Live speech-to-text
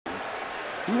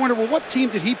You wonder, well, what team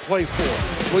did he play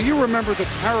for? Well, you remember the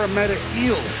Parramatta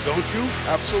Eels, don't you?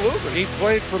 Absolutely. He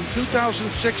played from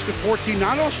 2006 to 14,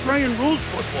 not Australian rules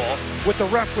football with the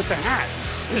ref with the hat.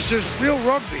 This is real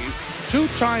rugby,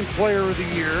 two-time player of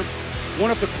the year, one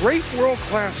of the great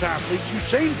world-class athletes.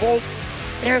 Usain Bolt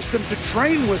asked him to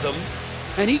train with him,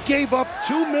 and he gave up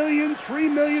 $2 million,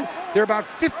 $3 million. There are about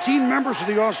 15 members of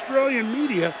the Australian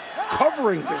media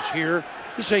covering this here.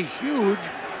 This is a huge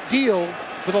deal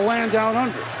for the land down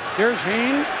under. There's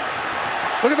Hayne.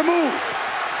 Look at the move.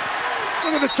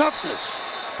 Look at the toughness.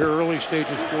 Their early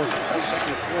stages for the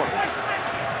second quarter.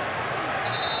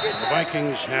 The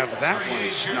Vikings have that one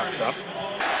snuffed up.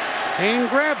 Hayne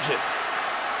grabs it.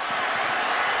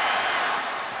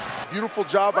 Beautiful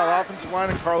job by the offensive line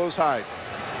and Carlos Hyde.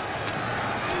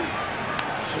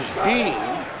 This is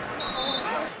Hayne.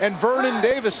 And Vernon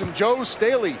Davis and Joe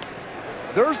Staley.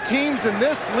 There's teams in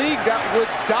this league that would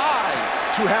die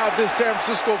to have this San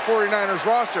Francisco 49ers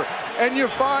roster. And you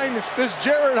find this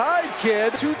Jarryd Hayne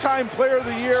kid, two-time player of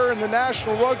the year in the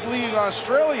National Rugby League in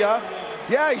Australia.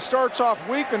 Yeah, he starts off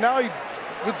weak, and now he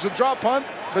with the drop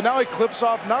punt, but now he clips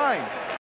off 9.